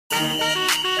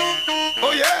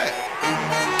Oh yeah,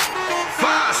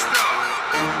 5-star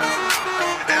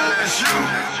LSU.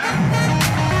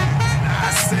 I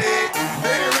said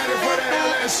they ain't ready for the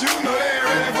LSU. No, they ain't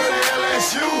ready for the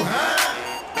LSU, huh?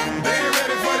 They ain't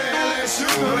ready for the LSU.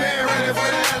 No, they ain't ready for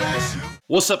the LSU.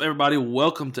 What's up, everybody?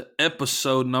 Welcome to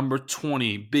episode number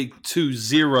 20, Big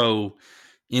 2-0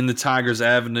 in the Tigers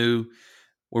Avenue.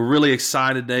 We're really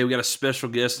excited today. We got a special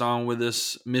guest on with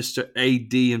us, Mr.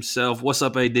 A.D. himself. What's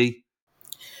up, A.D.?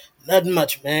 Nothing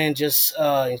much, man. Just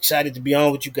excited to be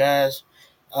on with you guys.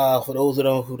 For those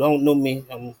who don't know me,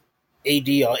 I'm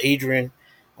A.D. or Adrian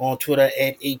on Twitter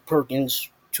at Perkins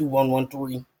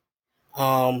 2113.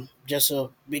 Just a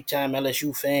big time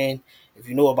LSU fan. If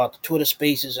you know about the Twitter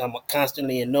Spaces, I'm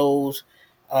constantly in those.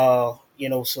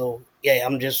 So yeah,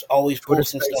 I'm just always Twitter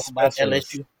posting Space stuff about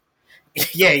specialist. LSU.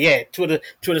 yeah.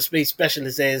 Twitter Space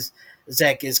Specialist, as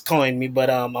Zach has coined me. But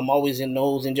I'm always in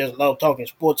those and just love talking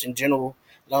sports in general.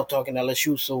 Love talking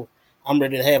LSU. So I'm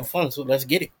ready to have fun. So let's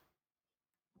get it.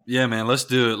 Yeah, man, let's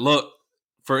do it. Look,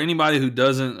 for anybody who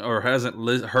doesn't or hasn't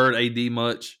heard AD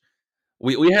much,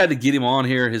 we had to get him on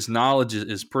here. His knowledge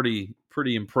is pretty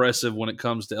impressive when it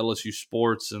comes to LSU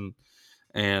sports and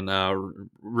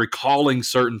recalling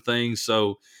certain things.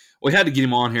 So we had to get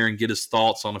him on here and get his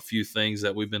thoughts on a few things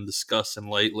that we've been discussing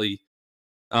lately,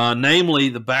 namely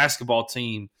the basketball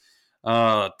team.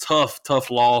 Tough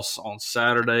loss on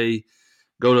Saturday.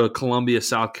 Go to Columbia,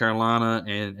 South Carolina,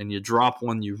 and you drop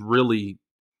one you really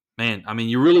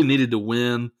needed to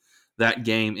win that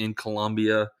game in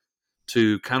Columbia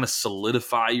to kind of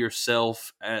solidify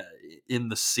yourself in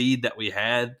the seed that we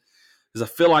had. Because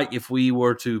I feel like if we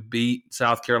were to beat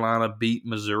South Carolina, beat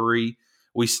Missouri,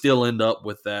 we still end up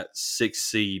with that 6th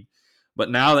seed. But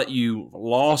now that you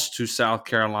lost to South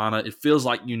Carolina, it feels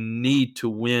like you need to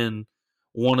win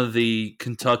one of the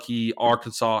Kentucky,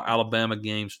 Arkansas, Alabama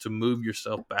games to move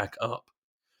yourself back up.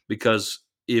 Because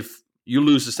if you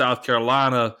lose to South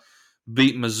Carolina,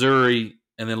 beat Missouri,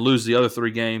 and then lose the other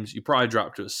 3 games, you probably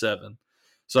drop to a 7.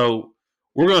 So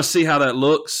we're going to see how that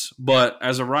looks. But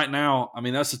as of right now, I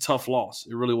mean, that's a tough loss.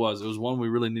 It really was. It was one we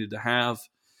really needed to have.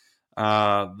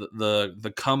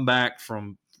 The comeback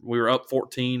from we were up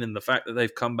 14, and the fact that they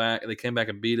came back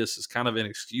and beat us is kind of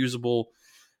inexcusable.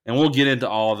 And we'll get into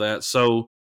all of that. So,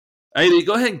 AD,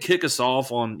 go ahead and kick us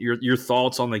off on your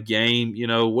thoughts on the game. You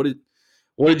know, what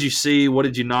did you see? What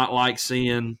did you not like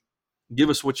seeing? Give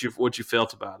us what you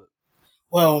felt about it.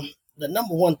 Well, the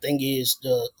number one thing is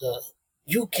the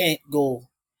you can't go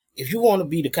if you want to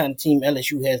be the kind of team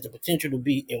LSU has the potential to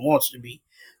be and wants to be.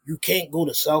 You can't go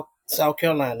to South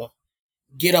Carolina,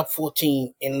 get up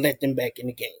 14, and let them back in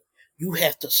the game. You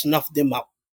have to snuff them out.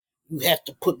 You have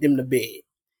to put them to bed.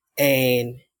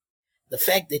 And the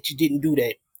fact that you didn't do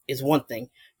that is one thing.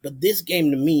 But this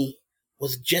game to me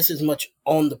was just as much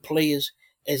on the players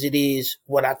as it is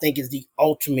what I think is the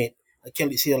ultimate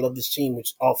Achilles heel of this team, which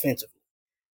is offensively.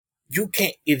 You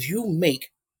can't, if you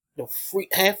make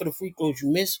half of the free throws you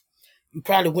miss, you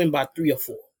probably win by 3 or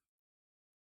 4.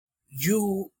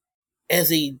 You,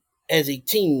 as a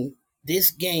team, this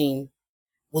game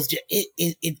was just,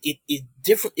 it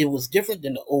different. It was different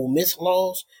than the Ole Miss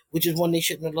loss, which is one they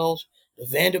shouldn't have lost, the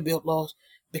Vanderbilt loss,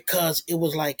 because it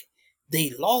was like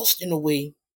they lost in a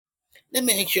way. Let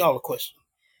me ask y'all a question.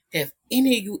 Have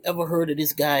any of you ever heard of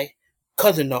this guy,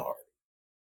 Cousinard?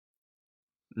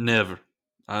 Never.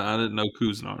 I didn't know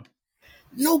Cousinard.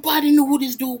 Nobody knew who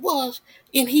this dude was,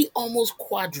 and he almost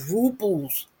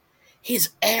quadruples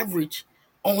his average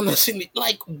on us.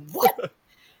 Like, what?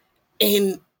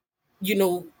 And,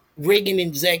 Reagan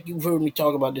and Zach, you've heard me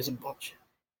talk about this a bunch.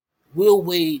 Will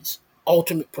Wade's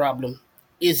ultimate problem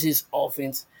is his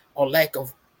offense or lack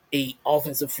of a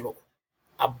offensive flow.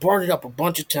 I brought it up a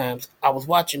bunch of times. I was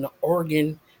watching the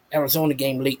Oregon-Arizona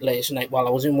game late last night while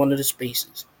I was in one of the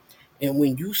spaces. And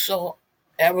when you saw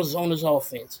Arizona's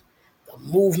offense, the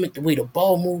movement, the way the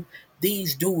ball moved,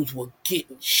 these dudes were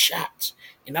getting shots.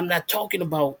 And I'm not talking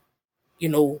about,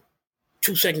 2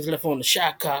 seconds left on the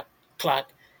shot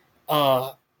clock,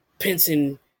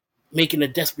 Pinson making a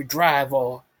desperate drive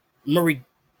or Murray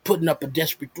putting up a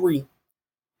desperate 3.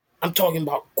 I'm talking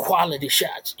about quality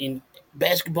shots. In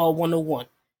basketball 101,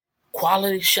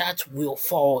 quality shots will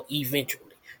fall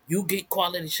eventually. You get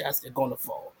quality shots, they're going to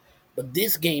fall. But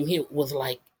this game here was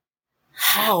like,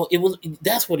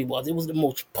 that's what it was. It was the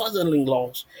most puzzling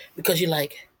loss because you're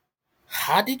like,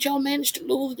 how did y'all manage to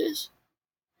lose this?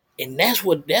 And that's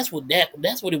what it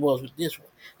was with this one.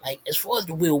 Like, as far as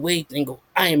the Will Wade thing goes,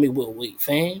 I am a Will Wade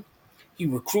fan. He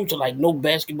recruited like no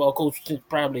basketball coach since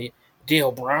probably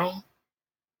Dale Brown.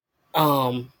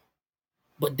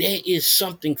 But there is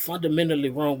something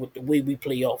fundamentally wrong with the way we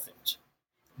play offense.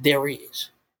 There is.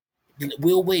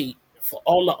 Will Wade, for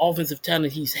all the offensive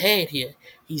talent he's had here,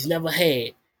 he's never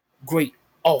had great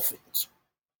offense.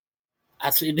 I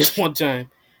said this one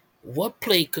time. What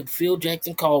play could Phil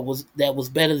Jackson call that was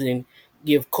better than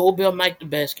give Colbert Mike the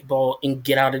basketball and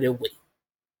get out of their way?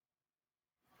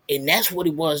 And that's what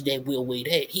it was that Will Wade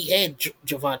had. He had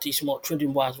Javante Smart,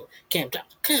 Trenton Wiseman, Cam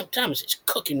Thomas. Cam Thomas is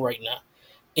cooking right now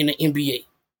in the NBA.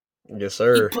 Yes, He's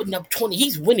sir. putting up 20.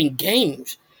 He's winning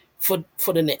games for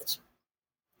the Nets.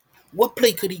 What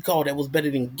play could he call that was better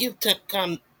than give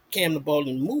Cam the ball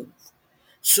and move?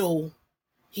 So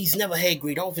he's never had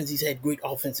great offense. He's had great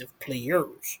offensive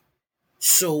players.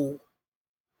 So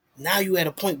now you're at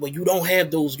a point where you don't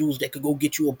have those dudes that could go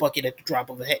get you a bucket at the drop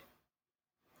of a hat.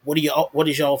 What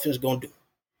is your offense going to do?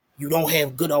 You don't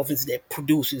have good offense that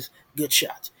produces good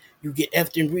shots. You get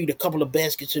Efton Reed a couple of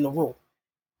baskets in a row.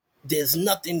 There's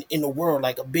nothing in the world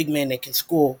like a big man that can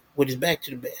score with his back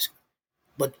to the basket.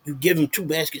 But you give him 2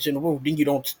 baskets in a row, then you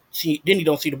don't see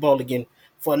the ball again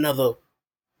for another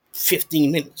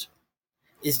 15 minutes.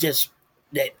 It's just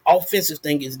that offensive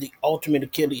thing is the ultimate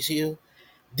Achilles heel.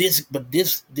 This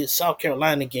South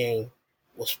Carolina game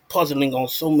was puzzling on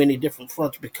so many different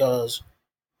fronts because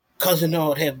Cousin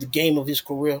Hard had the game of his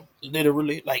career,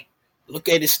 literally. Like, look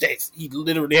at his stats. He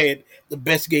literally had the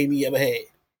best game he ever had.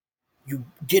 You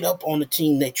get up on the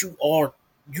team that you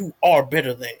are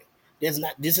better than. This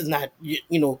is not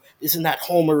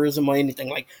homerism or anything.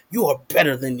 Like, you are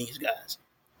better than these guys,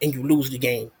 and you lose the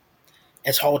game.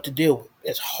 That's hard to deal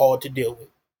with.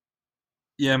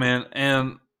 Yeah, man,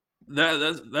 and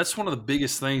that's one of the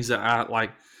biggest things that I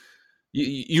like.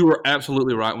 You were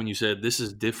absolutely right when you said this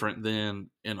is different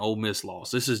than an Ole Miss loss.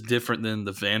 This is different than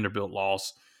the Vanderbilt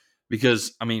loss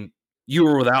because, I mean, you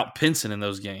were without Pinson in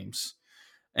those games.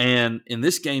 And in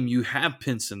this game, you have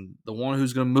Pinson, the one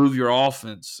who's going to move your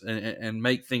offense and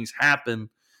make things happen,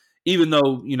 even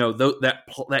though,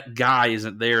 that guy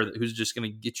isn't there who's just going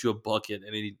to get you a bucket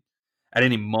at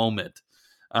any moment.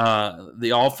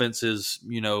 The offense is,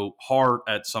 hard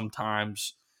at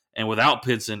sometimes, and without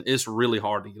Pinson, it's really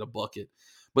hard to get a bucket.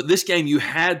 But this game, you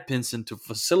had Pinson to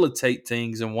facilitate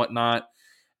things and whatnot,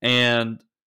 and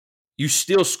you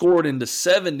still scored in the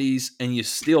 70s, and you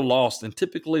still lost. And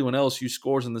typically, when LSU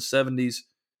scores in the 70s,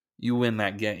 you win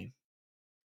that game.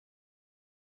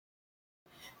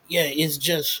 Yeah, it's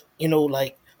just,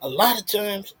 like a lot of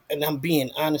times, and I'm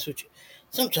being honest with you,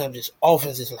 sometimes this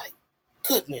offense is like,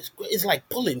 goodness, it's like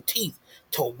pulling teeth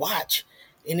to watch.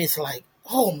 And it's like,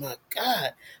 oh my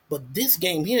God. But this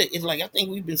game here is like, I think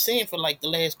we've been saying for like the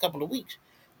last couple of weeks,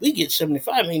 we get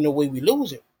 75, ain't no way we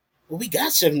lose it. But we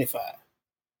got 75.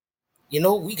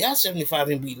 We got 75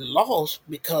 and we lost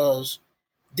because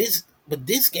this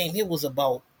game here was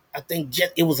about, I think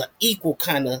it was an equal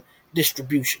kind of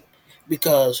distribution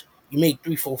because you made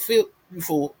 3-4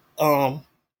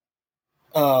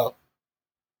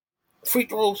 free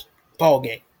throws, ball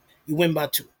game. You win by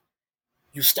 2.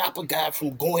 You stop a guy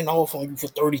from going off on you for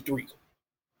 33.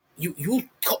 You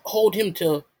hold him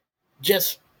to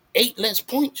just 8 less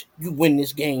points. You win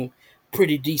this game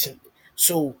pretty decently.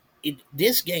 So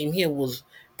this game here was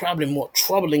probably more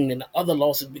troubling than the other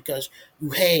losses because you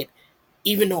had,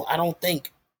 even though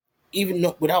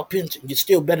without Pinson, you're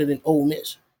still better than Ole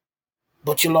Miss.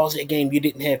 But you lost that game, you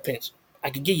didn't have Pinson. I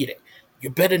can give you that.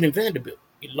 You're better than Vanderbilt.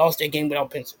 You lost that game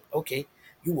without Pinson. Okay,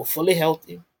 you were fully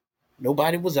healthy.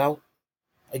 Nobody was out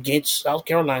against South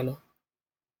Carolina.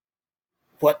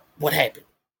 What happened?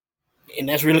 And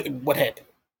that's really what happened.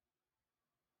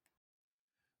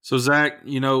 So, Zach,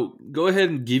 go ahead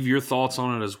and give your thoughts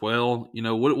on it as well.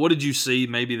 What did you see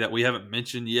maybe that we haven't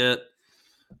mentioned yet?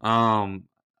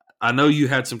 I know you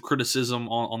had some criticism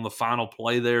on the final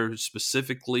play there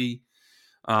specifically.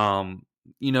 Some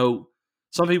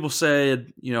people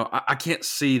said, I can't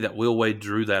see that Will Wade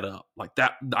drew that up like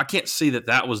that. I can't see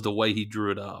that was the way he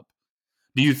drew it up.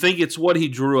 Do you think it's what he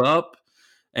drew up?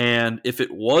 And if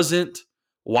it wasn't,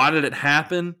 why did it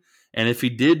happen? And if he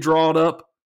did draw it up,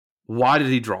 why did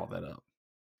he draw that up?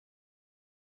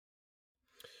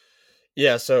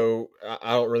 Yeah, so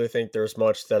I don't really think there's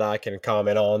much that I can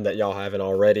comment on that y'all haven't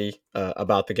already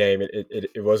about the game.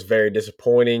 It was very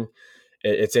disappointing.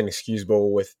 It's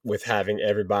inexcusable with having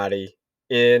everybody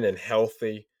in and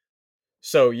healthy.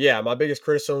 So yeah, my biggest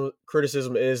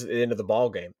criticism is the end of the ball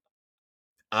game.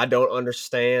 I don't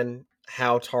understand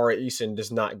how Tara Eason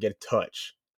does not get a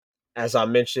touch. As I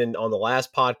mentioned on the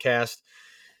last podcast,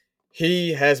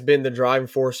 he has been the driving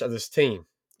force of this team.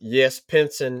 Yes,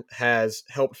 Pinson has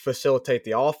helped facilitate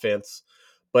the offense,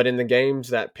 but in the games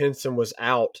that Pinson was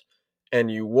out,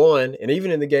 and you won. And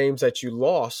even in the games that you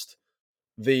lost,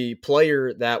 the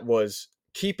player that was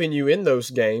keeping you in those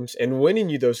games and winning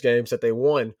you those games that they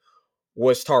won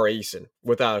was Tari Eason,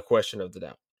 without a question of the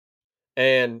doubt.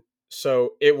 And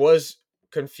so it was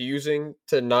confusing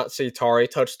to not see Tari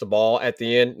touch the ball at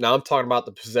the end. Now I'm talking about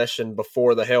the possession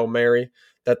before the Hail Mary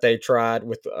that they tried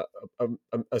with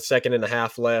a second and a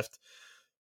half left.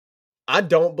 I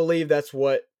don't believe that's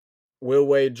what Will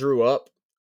Wade drew up.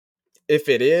 If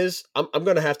it is, I'm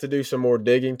going to have to do some more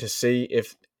digging to see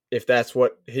if that's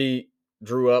what he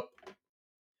drew up.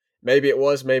 Maybe it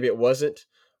was, maybe it wasn't.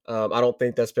 I don't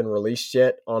think that's been released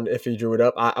yet on if he drew it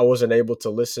up. I wasn't able to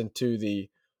listen to the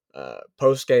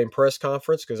post-game press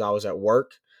conference because I was at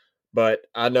work. But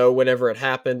I know whenever it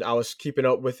happened, I was keeping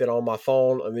up with it on my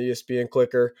phone on the ESPN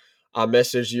clicker. I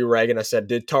messaged you, Reagan. I said,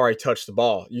 "Did Tari touch the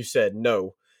ball?" You said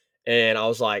no. And I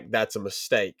was like, that's a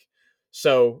mistake.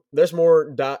 So there's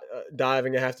more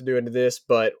diving I have to do into this,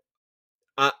 but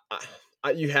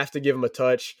you have to give him a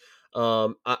touch.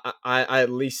 I at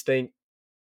least think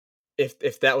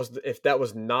if that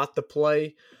was not the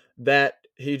play that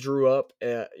he drew up,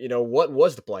 what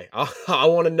was the play? I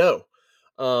want to know.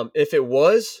 If it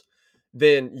was,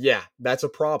 then yeah, that's a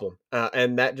problem,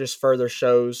 and that just further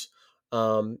shows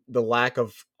the lack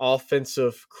of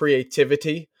offensive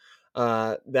creativity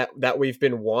that we've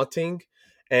been wanting,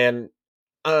 and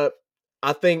I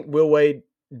think Will Wade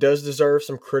does deserve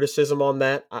some criticism on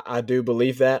that. I do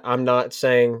believe that. I'm not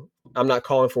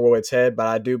calling for Will Wade's head, but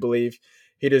I do believe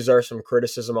he deserves some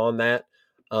criticism on that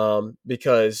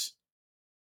because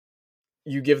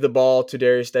you give the ball to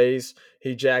Darius Days,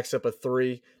 he jacks up a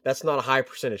three. That's not a high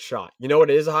percentage shot. You know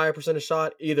what is a higher percentage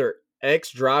shot? Either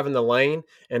X driving the lane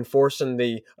and forcing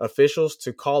the officials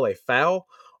to call a foul,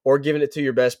 or giving it to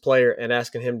your best player and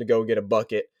asking him to go get a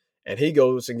bucket, and he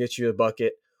goes and gets you a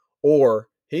bucket, or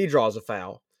he draws a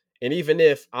foul. And even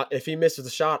if he misses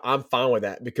the shot, I'm fine with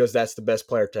that because that's the best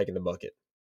player taking the bucket.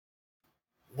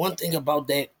 One thing about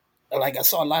that, like I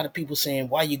saw a lot of people saying,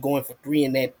 "Why are you going for three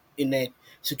in that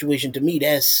situation?" To me,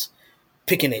 that's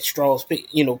picking at straws.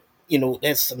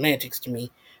 That's semantics to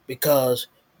me, because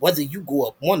whether you go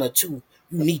up one or two,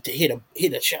 you need to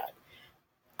hit a shot.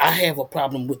 I have a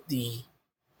problem with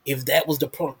if that was the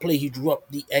play he drew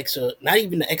up, not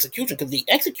even the execution, because they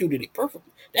executed it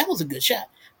perfectly. That was a good shot.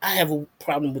 I have a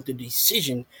problem with the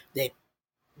decision that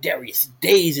Darius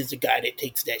Days is the guy that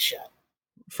takes that shot.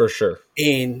 For sure.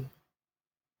 And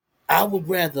I would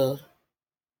rather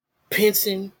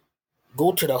Pinson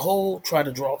go to the hole, try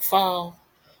to draw a foul,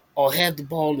 or have the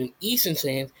ball in Eason's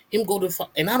hands, him go to the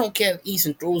foul. And I don't care if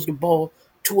Eason throws the ball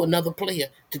to another player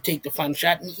to take the final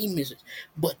shot and he misses.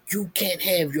 But you can't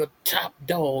have your top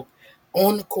dog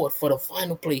on the court for the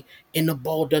final play and the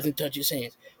ball doesn't touch his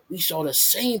hands. We saw the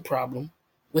same problem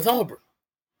with Auburn.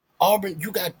 Auburn,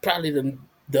 you got probably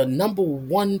the number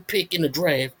one pick in the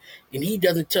draft, and he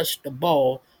doesn't touch the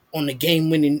ball on the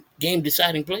game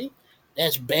deciding play.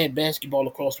 That's bad basketball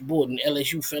across the board, and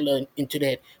LSU fell into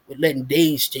that with letting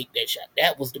Days take that shot.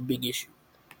 That was the big issue.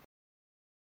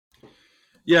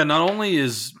 Yeah, not only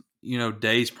is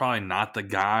Days probably not the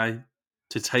guy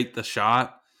to take the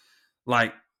shot,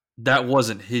 like that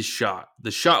wasn't his shot.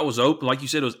 The shot was open, like you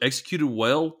said, it was executed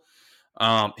well.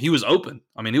 He was open.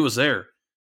 I mean, it was there.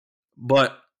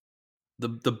 But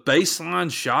the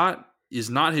baseline shot is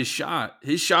not his shot.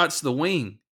 His shot's the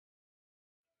wing.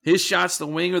 His shot's the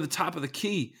wing or the top of the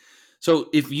key. So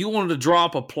if you wanted to draw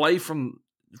up a play from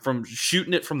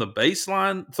shooting it from the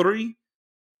baseline three,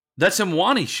 that's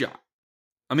Mwani's shot.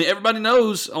 I mean, everybody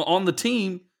knows on the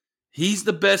team, he's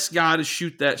the best guy to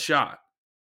shoot that shot.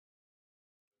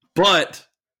 But,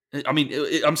 I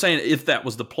mean, I'm saying if that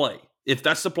was the play. If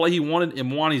that's the play he wanted,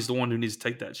 Mwani's the one who needs to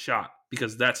take that shot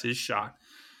because that's his shot.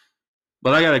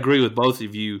 But I got to agree with both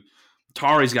of you.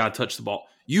 Tari's got to touch the ball.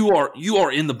 You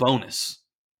are in the bonus.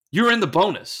 You're in the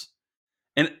bonus.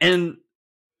 And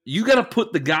you got to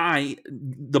put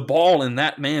the ball in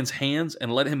that man's hands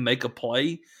and let him make a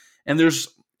play. And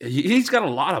he's got a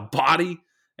lot of body,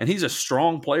 and he's a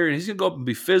strong player, and he's going to go up and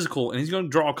be physical, and he's going to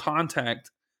draw contact.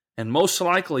 And most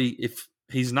likely, if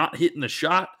he's not hitting the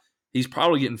shot, he's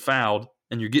probably getting fouled,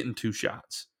 and you're getting two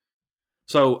shots.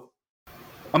 So,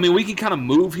 I mean, we can kind of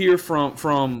move here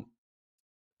from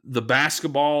the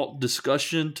basketball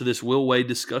discussion to this Will Wade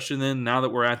discussion then, now that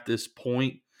we're at this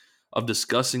point of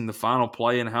discussing the final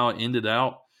play and how it ended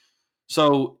out.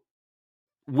 So,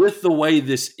 with the way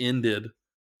this ended,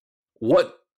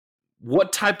 what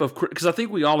type of – because I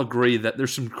think we all agree that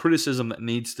there's some criticism that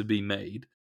needs to be made.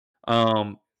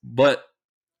 But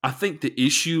I think the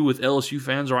issue with LSU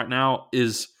fans right now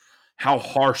is how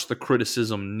harsh the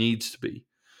criticism needs to be.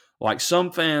 Like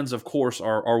some fans, of course,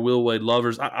 are Will Wade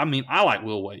lovers. I mean, I like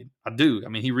Will Wade. I do. I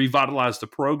mean, he revitalized the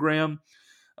program.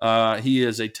 He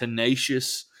is a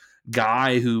tenacious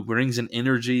guy who brings an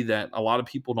energy that a lot of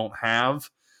people don't have.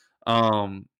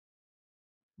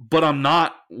 But I'm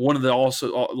not one of the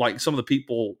also like some of the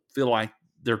people feel like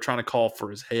they're trying to call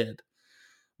for his head.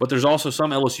 But there's also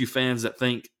some LSU fans that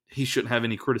think he shouldn't have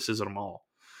any criticism at all.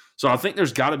 So I think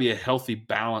there's got to be a healthy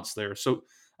balance there. So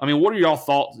I mean, what are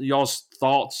y'all's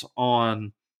thoughts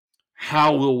on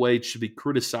how Will Wade should be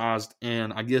criticized,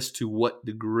 and I guess to what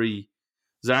degree?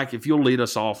 Zach, if you'll lead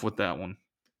us off with that one.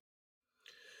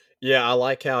 Yeah, I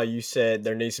like how you said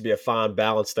there needs to be a fine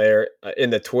balance there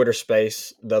in the Twitter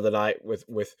space the other night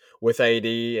with AD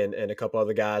and a couple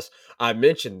other guys. I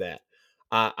mentioned that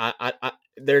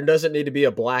there doesn't need to be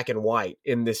a black and white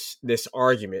in this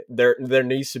argument. There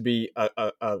needs to be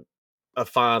a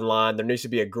fine line. There needs to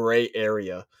be a gray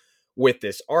area with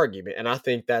this argument, and I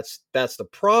think that's the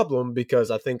problem because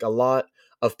I think a lot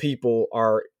of people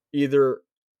are either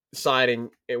siding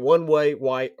in one way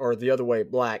white or the other way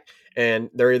black, and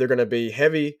they're either going to be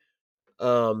heavy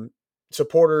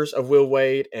supporters of Will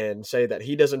Wade and say that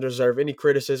he doesn't deserve any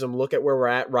criticism. Look at where we're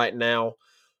at right now,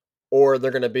 or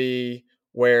they're going to be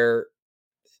where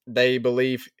they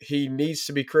believe he needs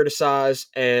to be criticized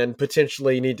and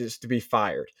potentially needs to be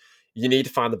fired. You need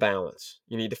to find the balance.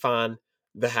 You need to find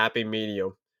the happy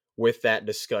medium with that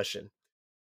discussion.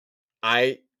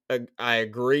 I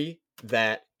agree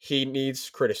that he needs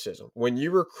criticism. When you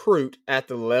recruit at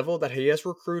the level that he has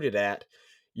recruited at,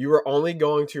 you are only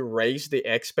going to raise the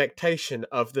expectation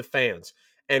of the fans.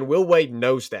 And Will Wade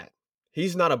knows that.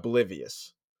 He's not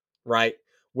oblivious, right?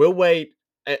 Will Wade,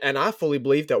 and I fully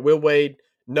believe that Will Wade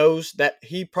knows that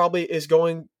he probably is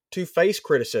going to face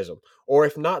criticism, or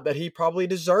if not, that he probably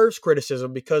deserves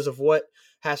criticism because of what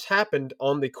has happened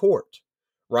on the court,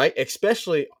 right?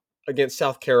 Especially against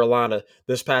South Carolina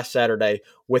this past Saturday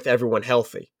with everyone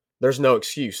healthy. There's no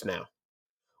excuse now.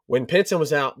 When Pinson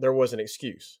was out, there was an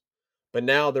excuse, but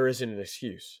now there isn't an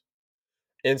excuse.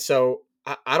 And so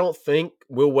I don't think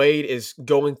Will Wade is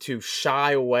going to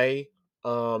shy away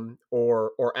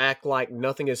or act like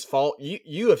nothing is fault.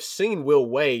 You have seen Will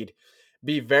Wade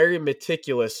be very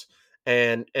meticulous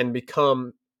and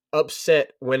become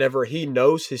upset whenever he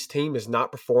knows his team is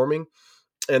not performing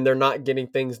and they're not getting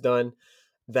things done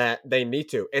that they need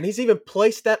to. And he's even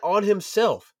placed that on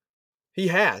himself. He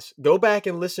has. Go back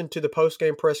and listen to the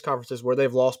post-game press conferences where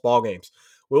they've lost ball games.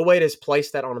 Will Wade has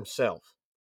placed that on himself.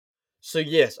 So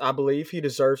yes, I believe he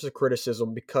deserves the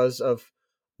criticism because of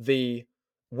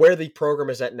where the program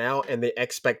is at now and the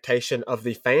expectation of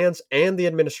the fans and the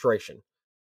administration.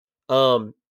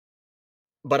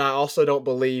 But I also don't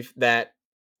believe that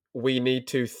we need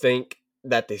to think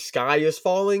that the sky is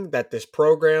falling, that this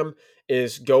program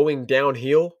is going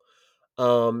downhill,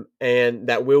 and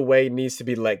that Will Wade needs to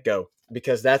be let go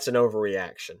because that's an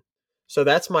overreaction. So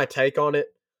that's my take on it.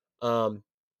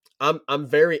 I'm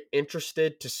very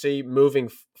interested to see moving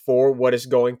forward what is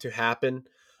going to happen.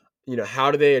 You know,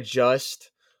 how do they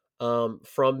adjust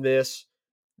from this?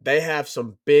 They have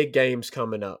some big games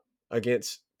coming up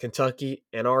against Kentucky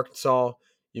and Arkansas.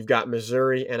 You've got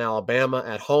Missouri and Alabama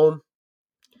at home.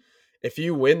 If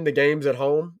you win the games at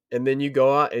home and then you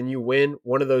go out and you win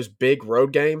one of those big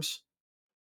road games,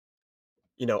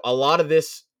 you know, a lot of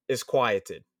this is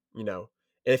quieted. You know,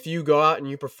 if you go out and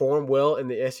you perform well in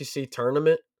the SEC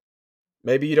tournament,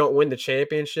 maybe you don't win the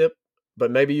championship,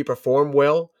 but maybe you perform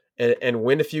well and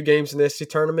win a few games in the SEC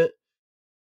tournament,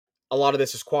 a lot of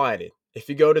this is quieted. If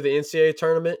you go to the NCAA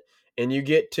tournament and you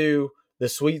get to the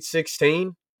Sweet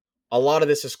 16, a lot of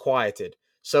this is quieted.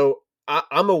 So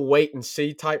I'm a wait and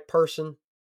see type person.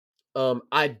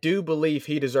 I do believe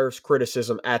he deserves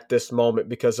criticism at this moment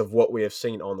because of what we have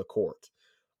seen on the court.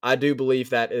 I do believe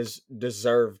that is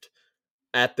deserved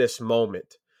at this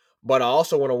moment. But I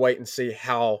also want to wait and see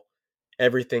how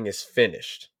everything is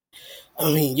finished.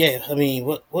 I mean, yeah, I mean,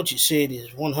 what you said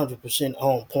is 100%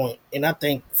 on point. And I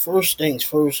think first things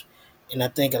first, and I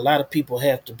think a lot of people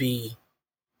have to be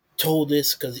told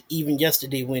this because even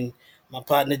yesterday when my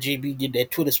partner JB did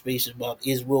that Twitter space about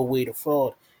is Will Wade a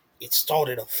fraud, it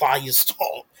started a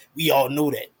firestorm. We all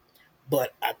know that.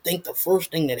 But I think the first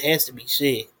thing that has to be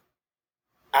said,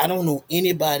 I don't know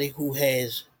anybody who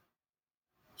has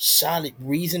solid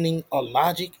reasoning or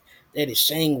logic that is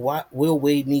saying why Will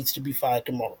Wade needs to be fired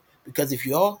tomorrow. Because if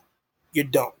you are, you're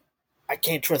dumb. I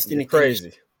can't trust You're anything.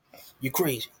 crazy. You're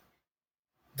crazy.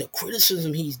 The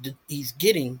criticism he's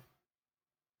getting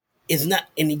is not,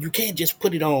 and you can't just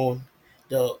put it on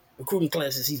the recruiting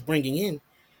classes he's bringing in.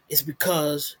 It's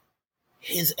because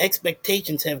his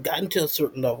expectations have gotten to a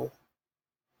certain level,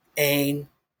 and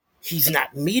He's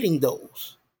not meeting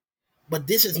those. But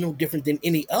this is no different than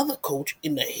any other coach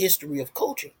in the history of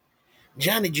coaching.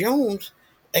 Johnny Jones'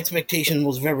 expectation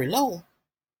was very low,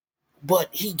 but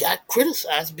he got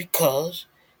criticized because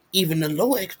even the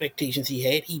low expectations he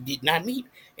had, he did not meet.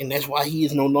 And that's why he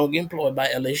is no longer employed by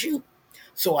LSU.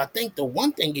 So I think the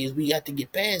one thing is we got to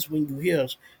get past when you hear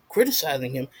us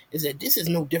criticizing him is that this is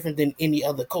no different than any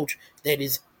other coach that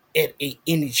is at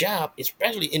any job,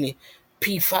 especially any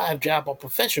P5 job or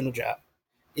professional job.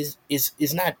 Is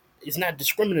not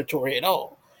discriminatory at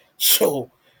all.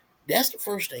 So that's the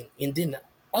first thing. And then the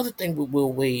other thing with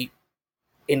Will Wade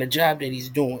in the job that he's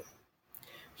doing,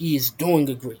 he is doing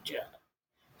a great job.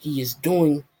 He is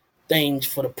doing things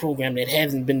for the program that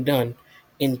hasn't been done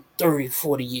in 30,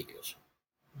 40 years.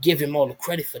 Give him all the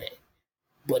credit for that.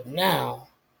 But now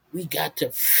we got to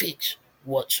fix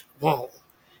what's wrong.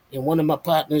 And one of my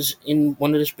partners in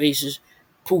one of the spaces,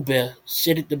 Pooh Bear,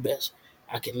 said it the best.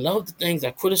 I can love the things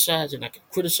I criticize and I can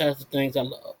criticize the things I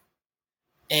love.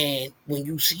 And when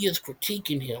you see us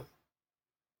critiquing him,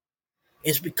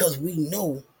 it's because we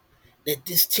know that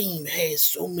this team has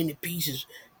so many pieces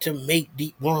to make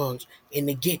deep runs and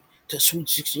to get to Sweet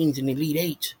 16s and Elite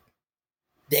 8s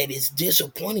that it's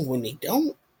disappointing when they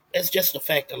don't. That's just a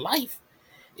fact of life.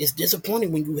 It's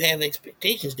disappointing when you have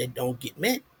expectations that don't get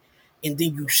met, and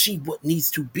then you see what needs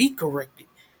to be corrected.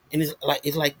 And it's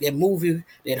like that movie,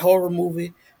 that horror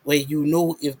movie, where you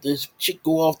know if this chick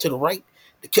go off to the right,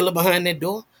 the killer behind that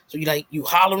door. So you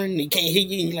hollering, and he can't hear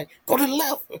you, and you're like, go to the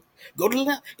left, go to the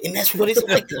left, and that's what it's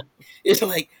like. It's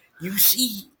like you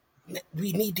see,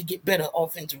 we need to get better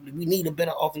offensively. We need a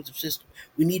better offensive system.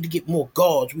 We need to get more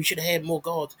guards. We should have had more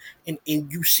guards, and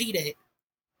you see that.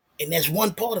 And that's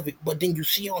one part of it. But then you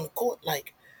see on the court,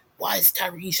 like, why is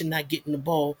Tyree Eason not getting the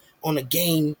ball on a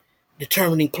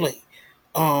game-determining play?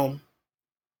 Why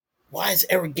is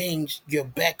Eric Gaines your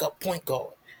backup point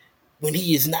guard when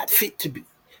he is not fit to be?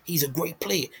 He's a great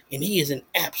player, and he is an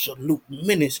absolute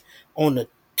menace on the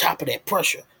top of that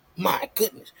pressure. My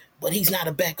goodness. But he's not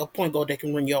a backup point guard that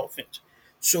can run your offense.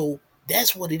 So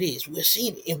that's what it is. We're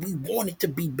seeing it, and we want it to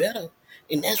be better.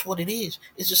 And that's what it is.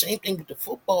 It's the same thing with the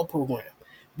football program.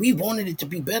 We wanted it to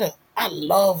be better. I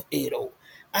love Edo.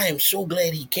 I am so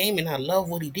glad he came, and I love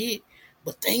what he did.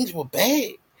 But things were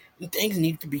bad, and things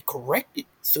needed to be corrected.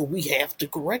 So we have to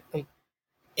correct them.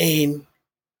 And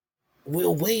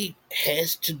Will Wade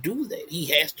has to do that. He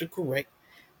has to correct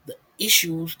the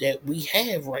issues that we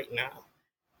have right now.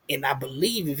 And I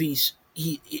believe if he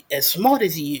as smart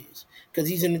as he is, because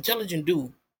he's an intelligent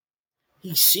dude,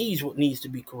 he sees what needs to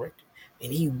be corrected.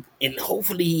 And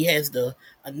hopefully he has the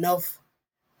enough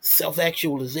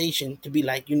self-actualization to be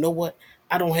like, you know what?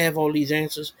 I don't have all these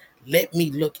answers. Let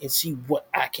me look and see what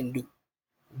I can do.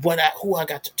 Who I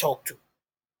got to talk to.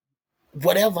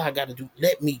 Whatever I got to do,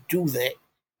 let me do that.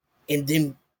 And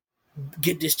then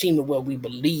get this team to where we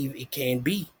believe it can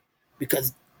be.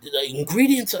 Because the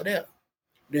ingredients are there.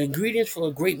 The ingredients for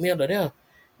a great meal are there.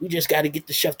 We just got to get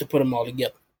the chef to put them all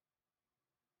together.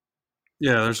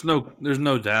 Yeah, there's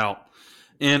no doubt.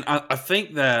 And I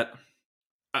think that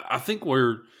I think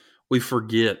we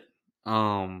forget,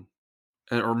 or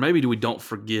maybe we don't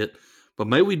forget, but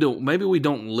maybe we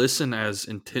don't listen as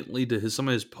intently to some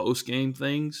of his post game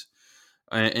things,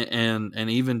 and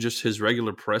even just his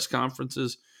regular press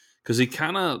conferences, because he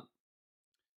kind of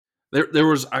there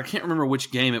was, I can't remember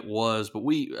which game it was, but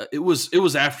it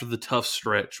was after the tough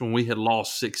stretch when we had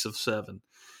lost 6 of 7,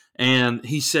 and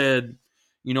he said,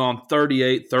 I'm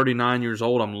 38, 39 years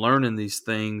old, I'm learning these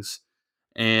things,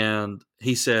 and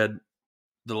he said,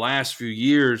 the last few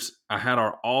years, I had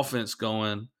our offense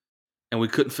going, and we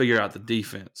couldn't figure out the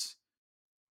defense.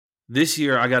 This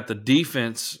year, I got the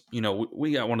defense.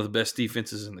 We got one of the best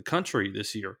defenses in the country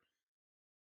this year,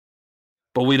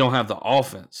 but we don't have the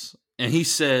offense. And he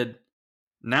said,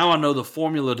 now I know the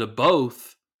formula to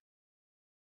both,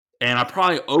 and I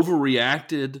probably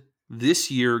overreacted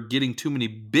this year getting too many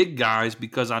big guys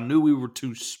because I knew we were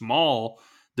too small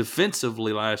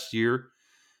defensively last year.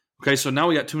 Okay, so now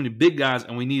we got too many big guys,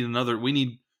 and we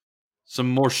need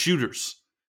some more shooters.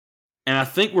 And I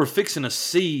think we're fixing to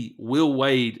see Will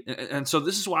Wade. And so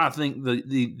this is why I think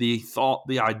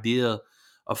the idea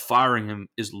of firing him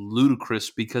is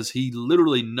ludicrous, because he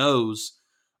literally knows,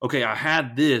 okay, I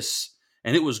had this,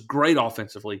 and it was great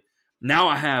offensively. Now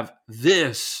I have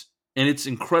this, and it's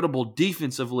incredible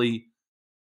defensively.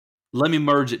 Let me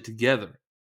merge it together.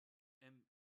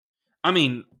 I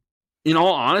mean, in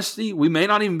all honesty, we may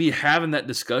not even be having that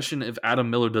discussion if Adam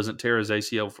Miller doesn't tear his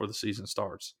ACL before the season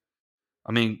starts.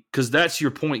 I mean, because that's your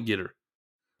point getter.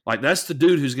 Like, that's the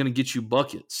dude who's going to get you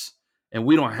buckets, and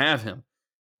we don't have him.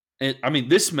 and I mean,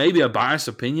 this may be a biased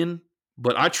opinion,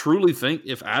 but I truly think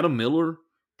if Adam Miller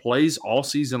plays all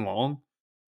season long,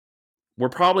 we're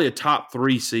probably a top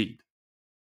 3 seed.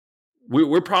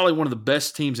 We're probably one of the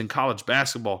best teams in college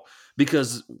basketball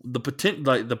because the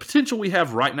potential we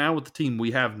have right now with the team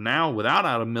we have now without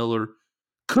Adam Miller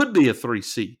could be a 3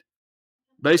 seed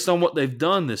based on what they've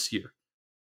done this year.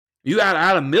 You add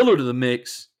Adam Miller to the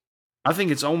mix, I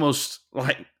think it's almost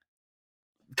like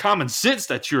common sense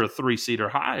that you're a 3 seed or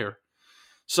higher.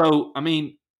 So, I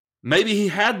mean, maybe he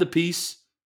had the piece,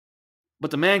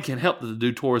 but the man can't help the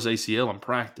dude tore his ACL in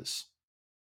practice.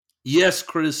 Yes,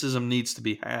 criticism needs to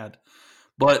be had,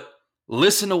 but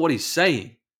listen to what he's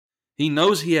saying. He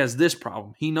knows he has this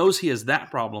problem. He knows he has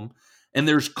that problem, and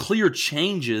there's clear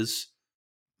changes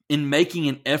in making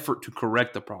an effort to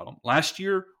correct the problem. Last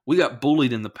year, we got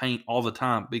bullied in the paint all the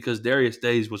time because Darius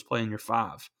Days was playing your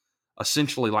 5,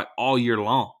 essentially like all year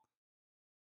long.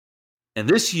 And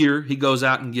this year, he goes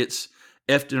out and gets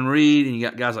Efton Reed, and you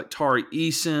got guys like Tari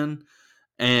Eason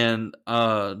and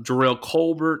Jarrell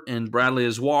Colbert and Bradley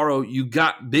Azuaro. You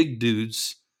got big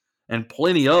dudes and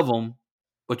plenty of them,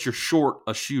 but you're short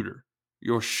a shooter.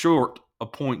 You're short a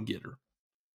point getter.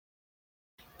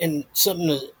 And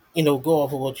something to go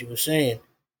off of what you were saying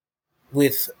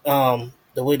with the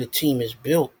way the team is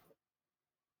built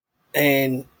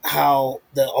and how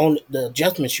the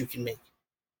adjustments you can make.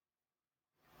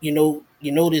 You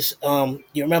notice.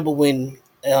 You remember when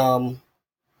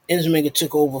Ensminger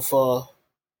took over for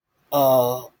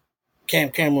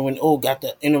Cam Cameron when O got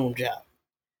the interim job.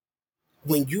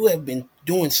 When you have been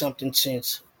doing something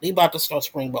since they about to start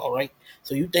spring ball, right?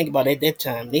 So you think about it, at that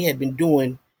time they had been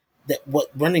doing that,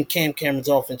 running Cam Cameron's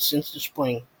offense since the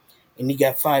spring, and he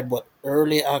got fired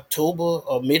early October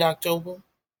or mid October.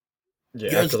 Yeah,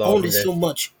 There's only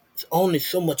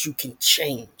so much you can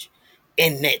change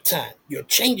in that time. Your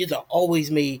changes are always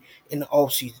made in the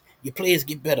offseason. Your players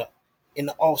get better in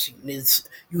the offseason.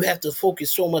 You have to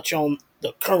focus so much on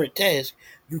the current task.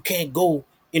 You can't go,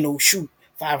 shoot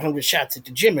 500 shots at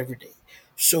the gym every day.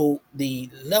 So the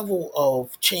level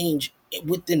of change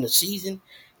within the season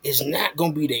is not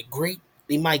going to be that great.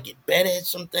 They might get better at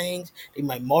some things. They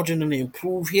might marginally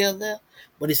improve here or there,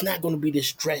 but it's not going to be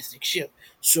this drastic shift.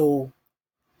 So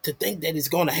to think that it's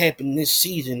going to happen this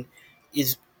season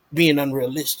is being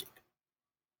unrealistic.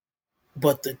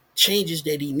 But the changes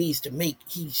that he needs to make,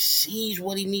 he sees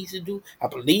what he needs to do. I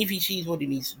believe he sees what he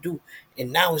needs to do.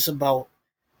 And now it's about,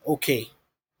 okay,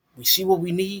 we see what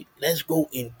we need. Let's go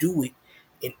and do it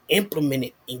and implement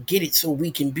it and get it so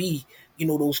we can be,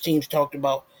 those teams talked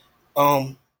about,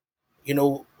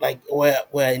 like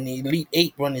where an Elite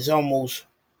 8 run is almost,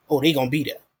 they're going to be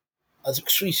there. A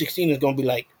Sweet 16 is going to be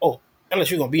like, unless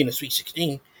you're going to be in the Sweet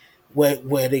 16,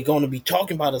 where they're going to be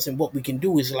talking about us and what we can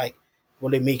do is like,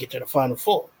 will they make it to the Final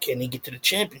Four? Can they get to the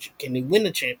championship? Can they win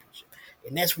the championship?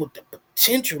 And that's what the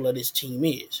potential of this team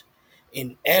is.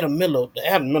 And the Adam Miller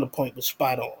point was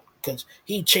spot on because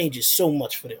he changes so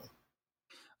much for them.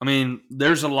 I mean,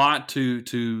 there's a lot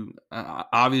to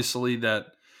obviously that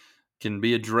can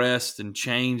be addressed and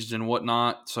changed and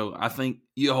whatnot. So I think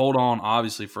you hold on,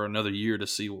 obviously, for another year to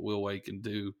see what Will Wade can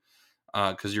do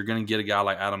because you're going to get a guy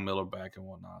like Adam Miller back and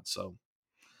whatnot. So,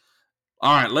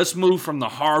 all right, let's move from the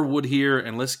hardwood here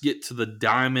and let's get to the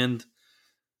diamond.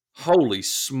 Holy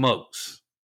smokes.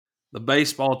 The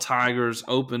baseball Tigers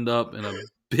opened up in a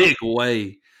big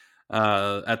way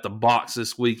at the box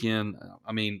this weekend.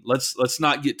 I mean, let's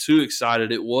not get too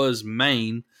excited. It was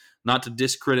Maine. Not to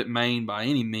discredit Maine by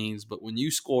any means, but when you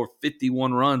score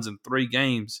 51 runs in 3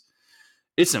 games,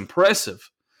 it's impressive.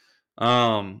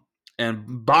 And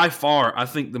by far, I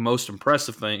think the most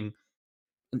impressive thing,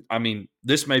 I mean,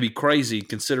 this may be crazy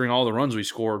considering all the runs we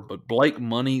scored, but Blake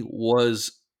Money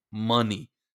was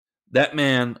money. That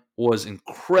man was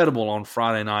incredible on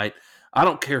Friday night. I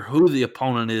don't care who the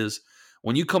opponent is.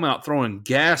 When you come out throwing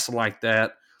gas like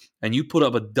that and you put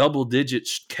up a double-digit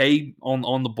K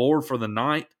on the board for the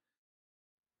night,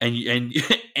 and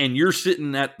you're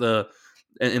sitting in the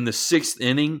 6th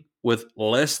inning with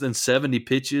less than 70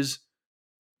 pitches,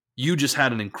 you just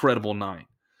had an incredible night.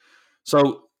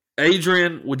 So,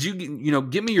 Adrian, would you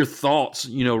give me your thoughts,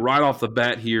 right off the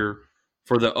bat here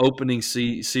for the opening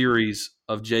series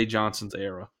of Jay Johnson's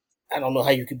era? I don't know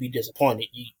how you could be disappointed.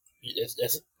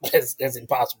 That's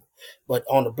impossible. But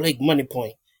on the Blake Money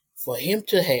point, for him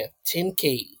to have 10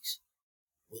 Ks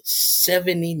with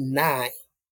 79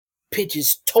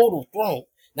 pitches total thrown,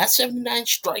 not 79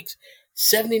 strikes,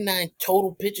 79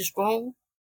 total pitches thrown,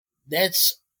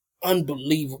 that's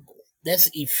unbelievable. That's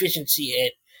efficiency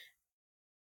at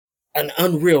an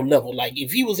unreal level. Like,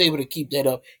 if he was able to keep that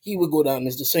up, he would go down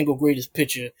as the single greatest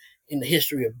pitcher in the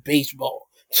history of baseball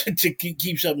to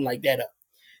keep something like that up.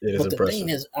 It is But the impressive. thing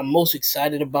is, I'm most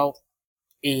excited about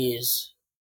is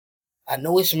I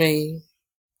know it's Maine,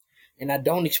 and I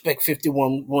don't expect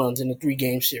 51 runs in a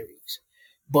 3-game series.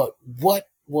 But what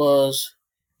was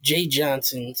Jay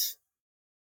Johnson's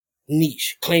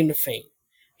niche, claim to fame?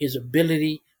 His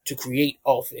ability to create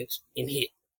offense and hit.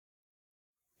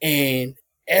 And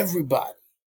everybody,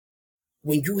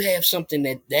 when you have something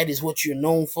that is what you're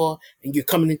known for, and you're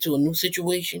coming into a new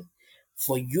situation,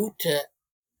 for you to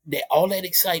that all that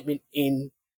excitement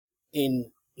in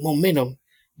momentum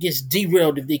gets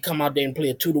derailed if they come out there and play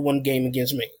a 2-1 game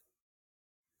against me.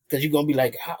 Because you're gonna be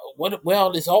like, where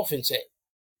all this offense at?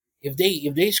 If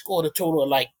they scored a total of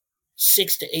like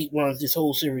 6 to 8 runs this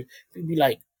whole series, you'd be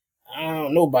like, I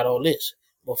don't know about all this.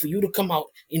 But for you to come out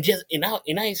and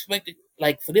I expected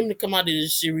like for them to come out of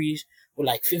this series with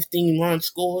like 15 runs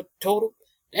scored total,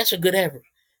 that's a good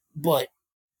average. But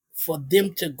for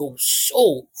them to go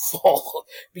so far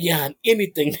beyond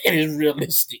anything that is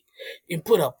realistic and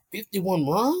put up 51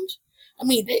 runs, I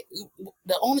mean,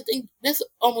 the only thing that's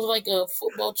almost like a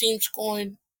football team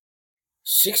scoring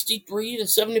 63 to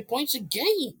 70 points a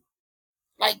game.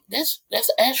 Like that's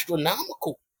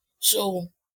astronomical. So,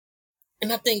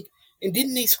 and I think, and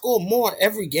didn't they score more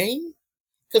every game?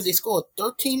 Because they scored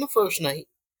 13 the first night,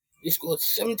 they scored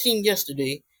 17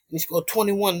 yesterday, and they scored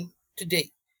 21 today.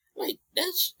 Like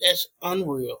that's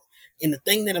unreal. And the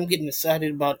thing that I'm getting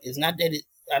excited about is not that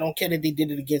I don't care that they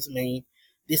did it against Maine.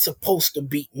 They're supposed to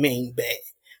beat Maine bad.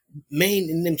 Maine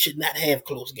and them should not have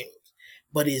close games.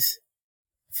 But it's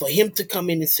for him to come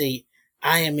in and say,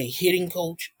 I am a hitting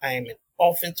coach, I am an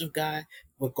offensive guy,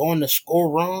 we're going to score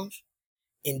runs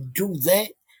and do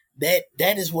that,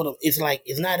 that is what it's like.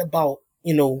 It's not about,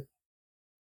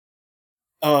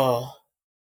 uh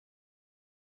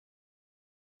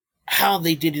how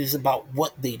they did it, is about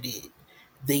what they did.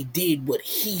 They did what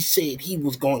he said he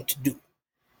was going to do.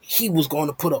 He was going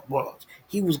to put up runs.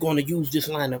 He was going to use this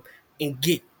lineup and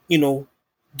get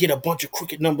a bunch of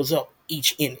crooked numbers up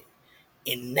each inning.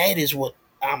 And that is what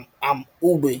I'm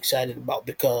uber excited about,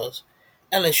 because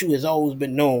LSU has always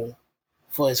been known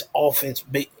for its offense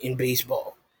in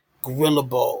baseball, gorilla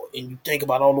ball, and you think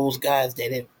about all those guys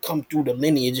that have come through the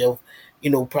lineage of,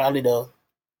 probably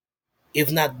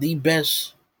if not the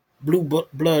best blue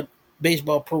blood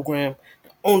baseball program, the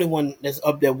only one that's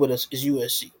up there with us is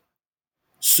USC.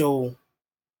 So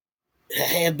to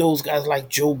have those guys like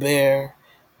Joe Bear,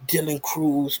 Dylan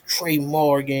Cruz, Trey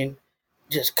Morgan,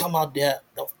 just come out there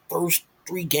the first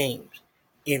 3 games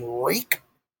and rake,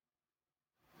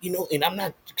 and I'm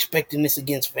not expecting this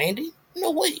against Vandy.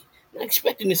 No way. I'm not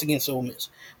expecting this against Ole Miss.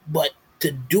 But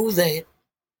to do that,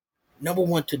 number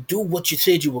one, to do what you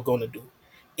said you were going to do,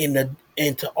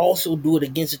 and to also do it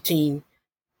against a team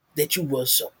that you were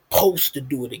supposed to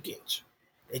do it against,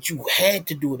 that you had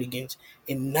to do it against,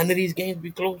 and none of these games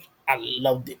be close. I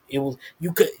loved it. It was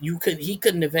he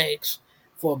couldn't have asked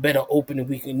for a better opening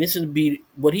weekend. This would be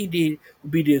what he did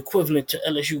would be the equivalent to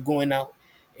LSU going out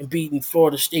and beating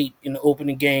Florida State in the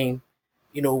opening game,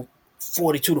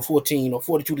 42-14 or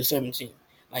 42-17.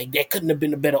 Like that couldn't have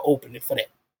been a better opening for that,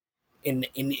 and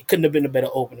it couldn't have been a better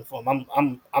opening for him.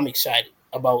 I'm excited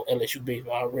about LSU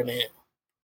baseball. I really am.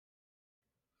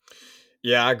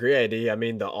 Yeah, I agree, AD. I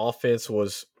mean, the offense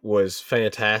was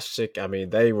fantastic. I mean,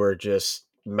 they were just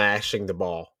mashing the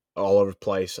ball all over the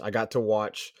place. I got to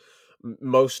watch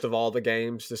most of all the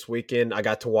games this weekend. I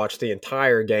got to watch the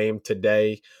entire game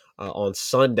today on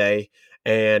Sunday,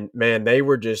 and man, they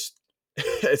were just.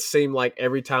 It seemed like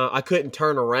every time I couldn't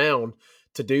turn around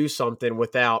to do something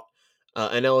without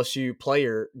an LSU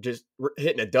player just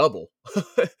hitting a double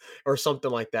or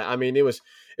something like that. I mean, it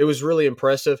was really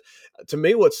impressive. To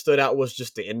me, what stood out was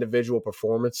just the individual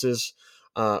performances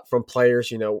from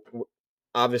players.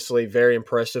 Obviously, very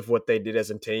impressive what they did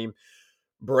as a team.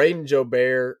 Braden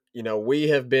Jobert, we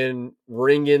have been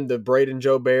ringing the Braden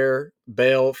Jobert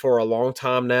bell for a long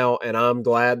time now, and I'm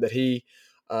glad that he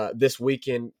this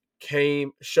weekend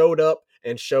showed up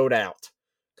and showed out.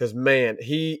 Because man,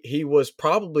 he was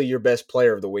probably your best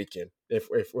player of the weekend. If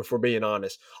we're being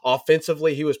honest,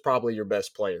 offensively, he was probably your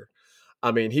best player.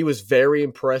 I mean, he was very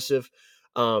impressive.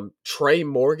 Trey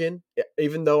Morgan,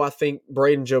 even though I think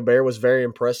Braden Jobert was very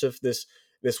impressive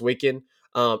this weekend,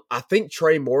 I think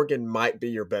Trey Morgan might be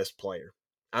your best player.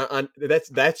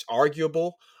 That's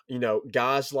arguable.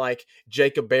 Guys like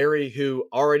Jacob Berry, who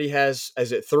already has,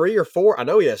 is it 3 or 4? I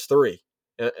know he has 3.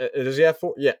 Does he have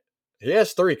 4? Yeah, he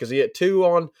has 3 because he had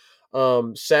 2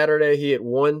 on Saturday. He had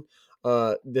 1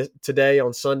 today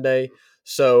on Sunday.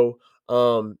 So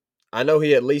I know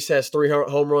he at least has 3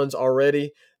 home runs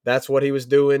already. That's what he was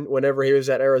doing whenever he was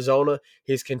at Arizona.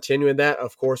 He's continuing that.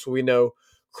 Of course, we know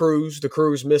the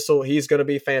cruise missile, he's going to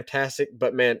be fantastic.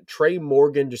 But man, Trey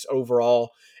Morgan just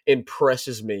overall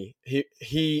impresses me.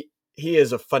 He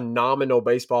is a phenomenal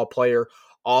baseball player,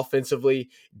 offensively,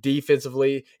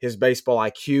 defensively. His baseball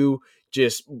IQ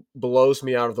just blows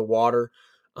me out of the water.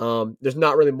 There's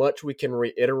not really much we can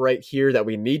reiterate here that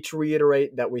we need to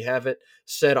reiterate that we haven't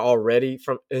said already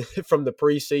from from the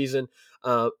preseason.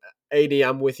 AD,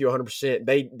 I'm with you 100%.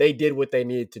 They did what they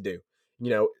needed to do.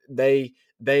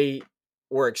 They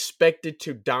were expected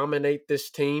to dominate this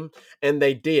team, and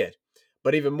they did.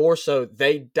 But even more so,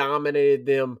 they dominated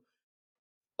them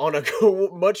on a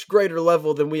much greater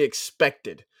level than we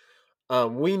expected.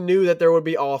 We knew that there would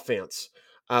be offense.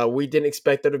 We didn't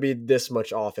expect there to be this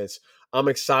much offense. I'm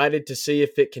excited to see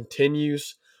if it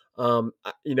continues. I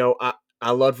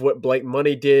loved what Blake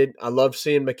Money did. I loved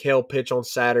seeing McHale pitch on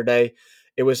Saturday.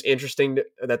 It was interesting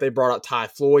that they brought out Ty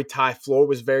Floyd. Ty Floyd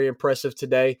was very impressive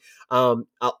today.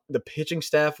 The pitching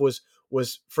staff was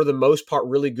for the most part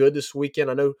really good this weekend.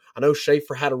 I know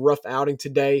Schaefer had a rough outing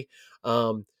today,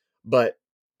 but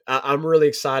I'm really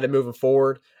excited moving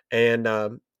forward,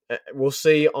 and we'll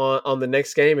see on the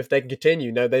next game if they can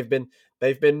continue. No, they've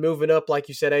been moving up, like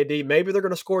you said, AD. Maybe they're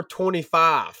going to score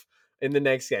 25 in the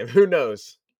next game. Who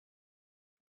knows?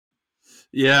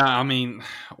 Yeah, I mean,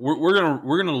 we're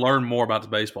gonna learn more about the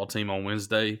baseball team on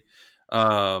Wednesday.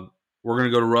 We're gonna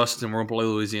go to Ruston. We're gonna play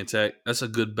Louisiana Tech. That's a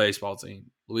good baseball team.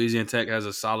 Louisiana Tech has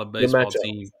a solid baseball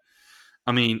team.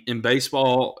 I mean, in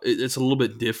baseball, it's a little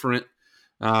bit different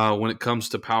when it comes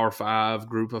to Power 5,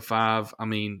 Group of 5. I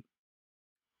mean,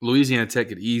 Louisiana Tech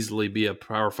could easily be a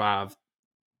Power 5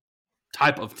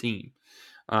 type of team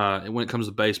when it comes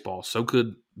to baseball. So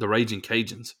could the Raging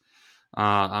Cajuns.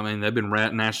 I mean, they've been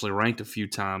nationally ranked a few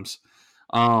times.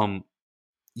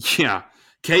 Yeah,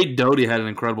 Cade Doughty had an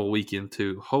incredible weekend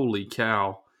too. Holy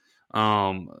cow!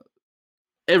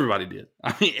 Everybody did.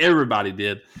 I mean, everybody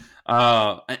did.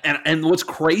 And what's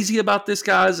crazy about this,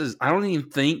 guys, is I don't even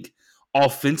think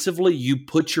offensively you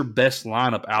put your best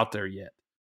lineup out there yet.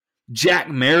 Jack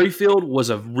Merrifield was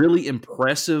a really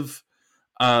impressive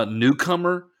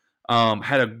newcomer.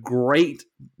 Had a great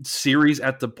series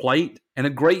at the plate and a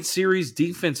great series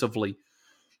defensively.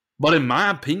 But in my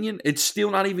opinion, it's still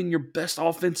not even your best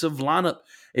offensive lineup.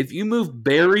 If you move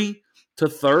Barry to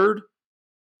third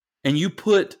and you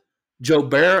put Joe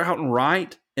Barrett out and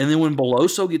right, and then when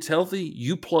Beloso gets healthy,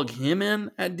 you plug him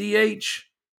in at DH,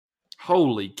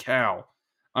 holy cow.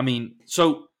 I mean,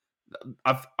 so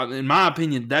in my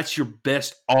opinion, that's your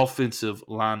best offensive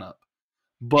lineup.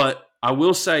 But I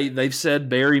will say they've said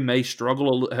Barry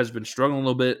has been struggling a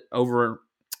little bit over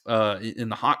in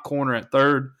the hot corner at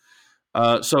third.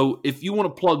 So if you want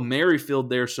to plug Merrifield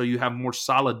there so you have more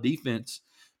solid defense,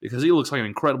 because he looks like an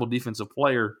incredible defensive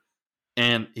player,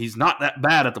 and he's not that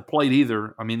bad at the plate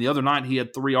either. I mean, the other night he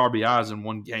had 3 RBIs in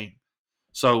one game.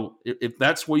 So if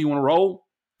that's where you want to roll,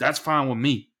 that's fine with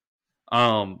me.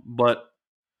 But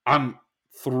I'm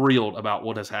thrilled about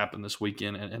what has happened this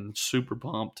weekend and super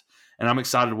pumped. And I'm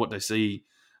excited what they see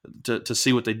to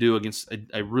see what they do against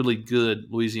a really good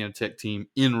Louisiana Tech team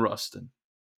in Ruston.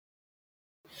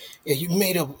 Yeah, you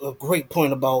made a great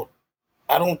point about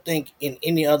I don't think in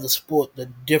any other sport the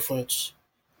difference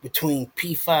between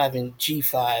P5 and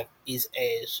G5 is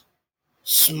as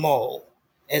small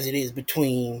as it is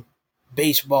between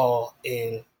baseball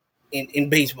and in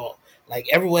baseball. Like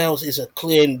everywhere else is a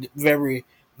clear and very,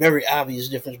 very obvious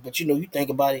difference. But you think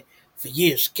about it, for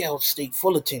years, Cal State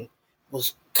Fullerton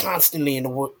was constantly in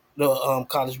the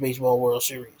college baseball World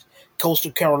Series.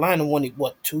 Coastal Carolina won it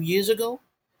 2 years ago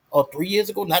or 3 years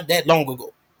ago, not that long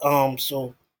ago.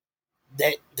 So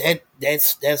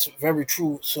that's very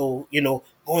true. So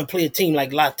go and play a team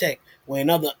like La Tech, where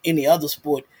any other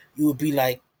sport you would be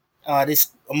like,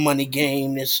 this a money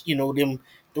game. This them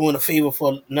doing a favor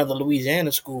for another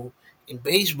Louisiana school. In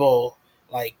baseball,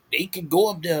 like they could go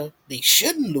up there, they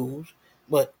shouldn't lose,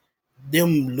 but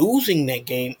them losing that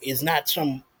game is not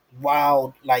some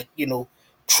wild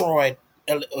Troy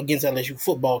against LSU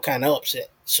football kind of upset.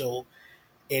 So,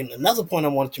 and another point I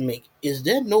wanted to make is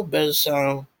there no better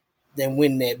sound than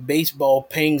when that baseball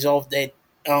pings off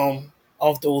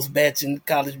those bats in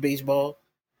college baseball.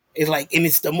 It's like, and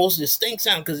it's the most distinct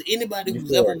sound because anybody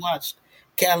who's ever watched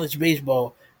college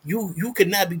baseball, you could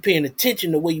not be paying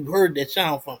attention the way you heard that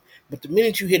sound from. But the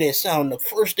minute you hear that sound, the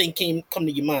first thing come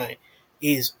to your mind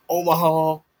is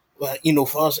Omaha,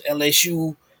 for us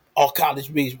LSU or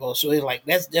college baseball. So it's like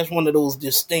that's one of those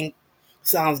distinct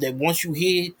sounds that once you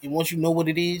hear it and once you know what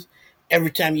it is,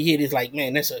 every time you hear it, it's like,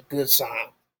 man, that's a good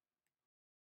sound.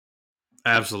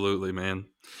 Absolutely, man.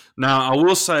 Now I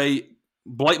will say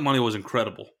Blake Money was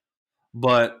incredible,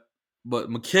 but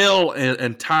Mikhail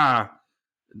and Ty.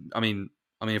 I mean,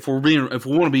 if we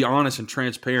want to be honest and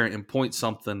transparent and point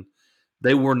something,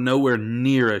 they were nowhere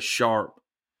near as sharp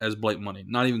as Blake Money.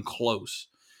 Not even close.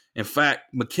 In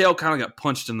fact, Mikhail kind of got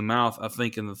punched in the mouth, I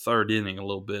think, in the third inning a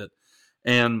little bit.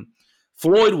 And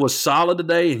Floyd was solid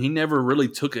today, and he never really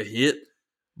took a hit.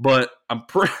 But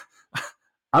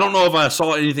I don't know if I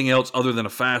saw anything else other than a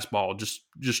fastball,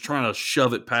 just trying to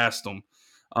shove it past them.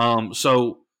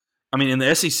 So, I mean, in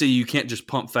the SEC, you can't just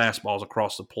pump fastballs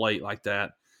across the plate like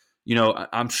that. You know,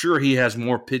 I'm sure he has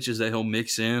more pitches that he'll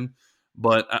mix in,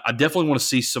 but I definitely want to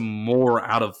see some more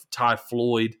out of Ty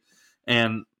Floyd.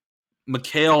 And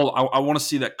Mikhail, I want to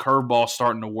see that curveball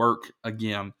starting to work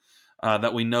again.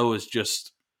 That we know is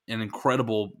just an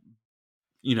incredible,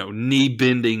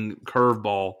 knee-bending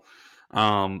curveball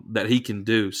that he can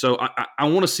do. So I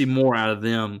want to see more out of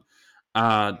them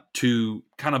to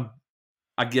kind of,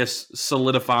 I guess,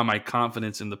 solidify my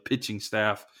confidence in the pitching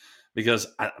staff, because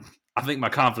I think my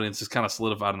confidence is kind of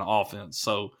solidified in the offense.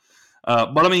 So,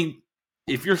 but I mean,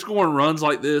 if you're scoring runs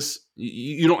like this,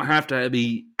 you don't have to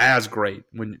be as great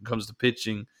when it comes to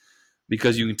pitching,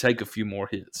 because you can take a few more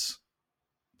hits.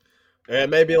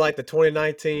 And maybe like the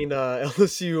 2019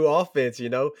 LSU offense,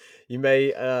 you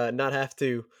may not have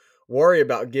to worry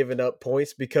about giving up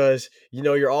points because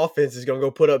your offense is going to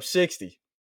go put up 60.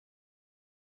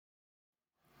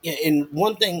 Yeah, and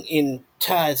one thing in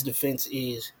Ty's defense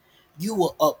is you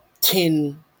were up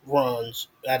 10 runs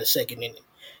out of second inning.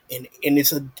 And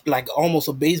it's like almost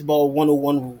a baseball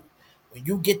 101 rule. When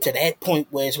you get to that point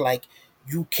where it's like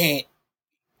you can't,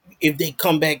 if they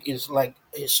come back, it's like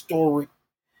historic,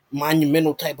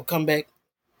 monumental type of comeback.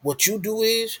 What you do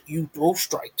is you throw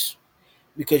strikes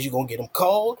because you're gonna get them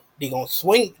called. They're gonna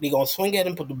swing. They're gonna swing at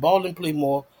him, put the ball in play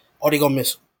more, or they're gonna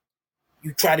miss him.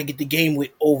 You try to get the game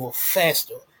over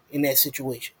faster in that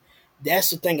situation.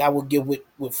 That's the thing I would give with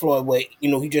Floyd, where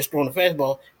he just throwing a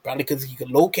fastball probably because he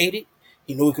could locate it.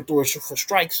 He knew he could throw it for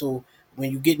strikes. So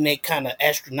when you get in that kind of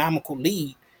astronomical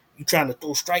lead, you trying to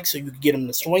throw strikes so you can get him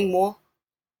to swing more.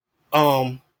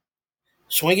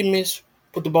 Swing and miss,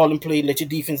 put the ball in play, let your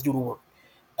defense do the work.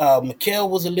 Mikhail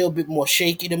was a little bit more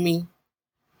shaky to me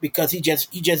because he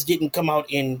just didn't come out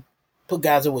and put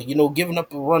guys away. Giving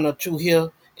up a run or two here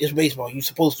is baseball. You're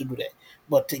supposed to do that.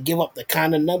 But to give up the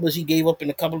kind of numbers he gave up in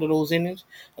a couple of those innings,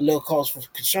 a little cause for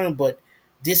concern. But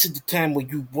this is the time where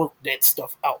you work that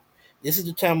stuff out. This is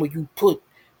the time where you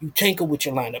tinker with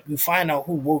your lineup. You find out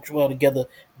who works well together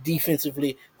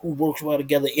defensively, who works well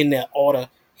together in their order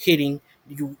hitting.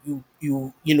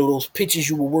 Those pitches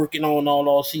you were working on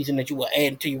all season that you were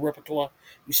adding to your repertoire.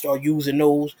 You start using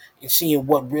those and seeing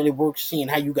what really works, seeing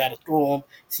how you got to throw them,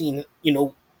 seeing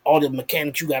all the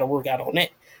mechanics you got to work out on that.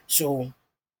 So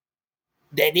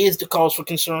that is the cause for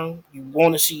concern. You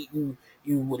want to see you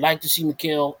would like to see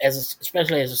Mikhail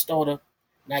especially as a starter,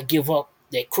 not give up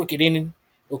that crooked inning,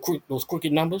 those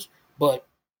crooked numbers. But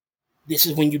this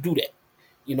is when you do that.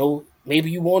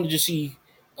 Maybe you wanted to see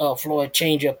Floyd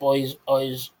change up or his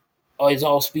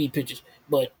all speed pitches,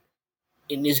 but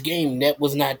in this game that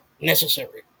was not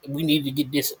necessary. We need to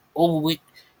get this over with,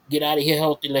 get out of here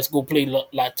healthy. Let's go play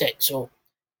La Tech. So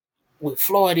with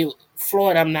Floyd,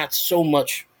 I'm not so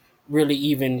much really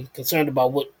even concerned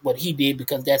about what he did,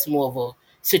 because that's more of a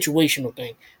situational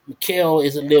thing. Mikhail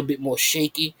is a little bit more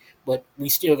shaky, but we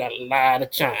still got a lot of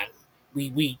time.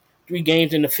 We 3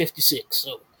 games into 56,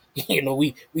 so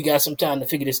we got some time to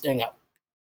figure this thing out.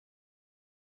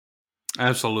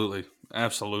 Absolutely.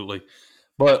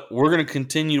 But we're going to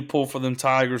continue to pull for them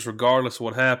Tigers regardless of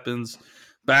what happens.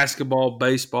 Basketball,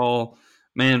 baseball.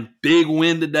 Man, big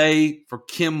win today for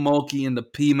Kim Mulkey in the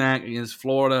PMAC against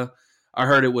Florida. I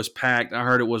heard it was packed. I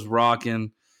heard it was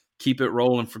rocking. Keep it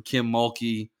rolling for Kim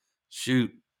Mulkey.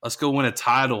 Shoot, let's go win a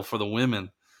title for the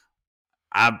women.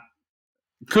 I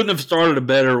couldn't have started a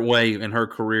better way in her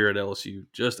career at LSU.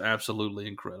 Just absolutely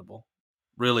incredible.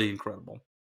 Really incredible.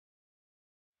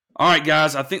 All right,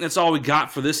 guys, I think that's all we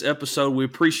got for this episode. We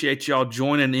appreciate y'all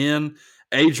joining in.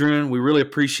 Adrian, we really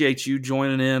appreciate you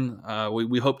joining in.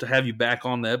 We hope to have you back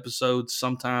on the episode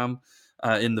sometime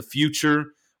in the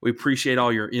future. We appreciate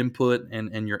all your input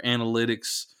and your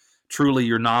analytics. Truly,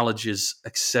 your knowledge is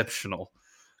exceptional.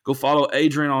 Go follow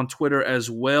Adrian on Twitter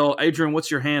as well. Adrian, what's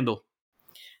your handle?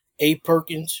 A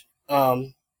Perkins,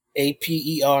 APERKINS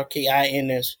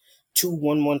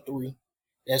 2113.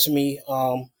 That's me.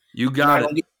 You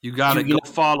got it. Go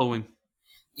follow him.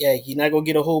 Yeah, you're not gonna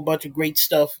get a whole bunch of great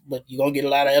stuff, but you're gonna get a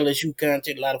lot of LSU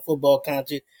content, a lot of football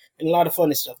content, and a lot of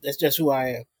funny stuff. That's just who I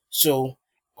am. So,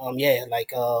 man,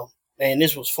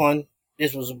 this was fun.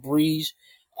 This was a breeze.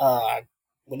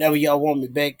 Whenever y'all want me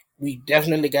back, we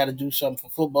definitely got to do something for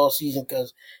football season.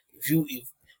 Because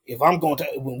if I'm going to,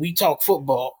 when we talk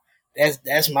football,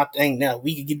 that's my thing now.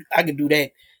 I could do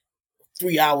that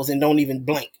 3 hours and don't even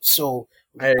blink. So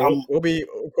Hey, we'll be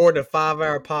recording a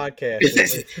 5-hour podcast.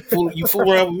 You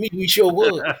fool around with me, we sure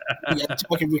would. We are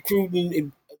talking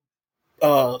recruiting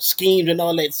and schemes and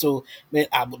all that. So man,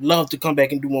 I would love to come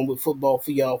back and do one with football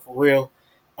for y'all for real.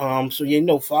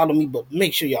 So follow me, but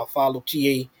make sure y'all follow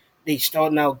TA. They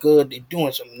starting out good. They're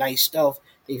doing some nice stuff.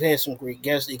 They've had some great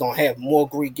guests. They're gonna have more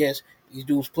great guests. These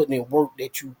dudes putting in work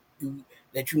that you're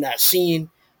not seeing,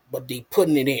 but they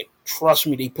putting it in. Trust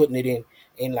me, they putting it in.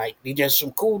 And like they just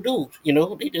some cool dudes,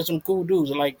 they just some cool dudes.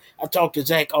 And like I talk to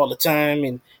Zach all the time,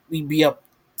 and we be up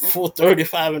 4:30,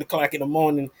 5 o'clock in the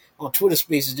morning on Twitter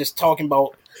Spaces just talking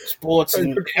about sports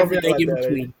and everything in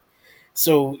between.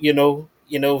 So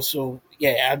so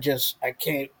yeah, I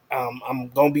can't. I'm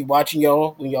gonna be watching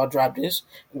y'all when y'all drop this.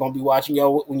 I'm gonna be watching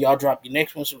y'all when y'all drop your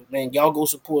next one. So man, y'all go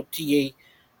support TA.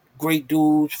 Great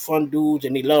dudes, fun dudes,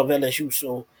 and they love LSU.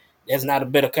 So that's not a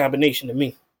better combination to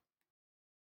me.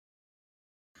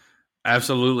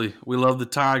 Absolutely. We love the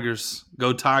Tigers.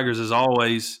 Go Tigers as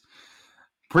always.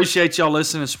 Appreciate y'all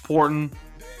listening and supporting.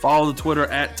 Follow the Twitter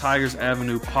at Tigers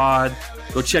Avenue Pod.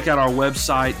 Go check out our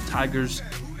website,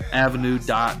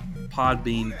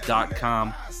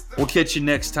 tigersavenue.podbean.com. We'll catch you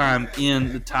next time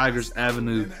in the Tigers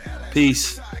Avenue.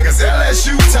 Peace.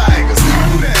 LSU Tigers.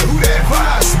 Who that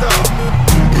 5 star?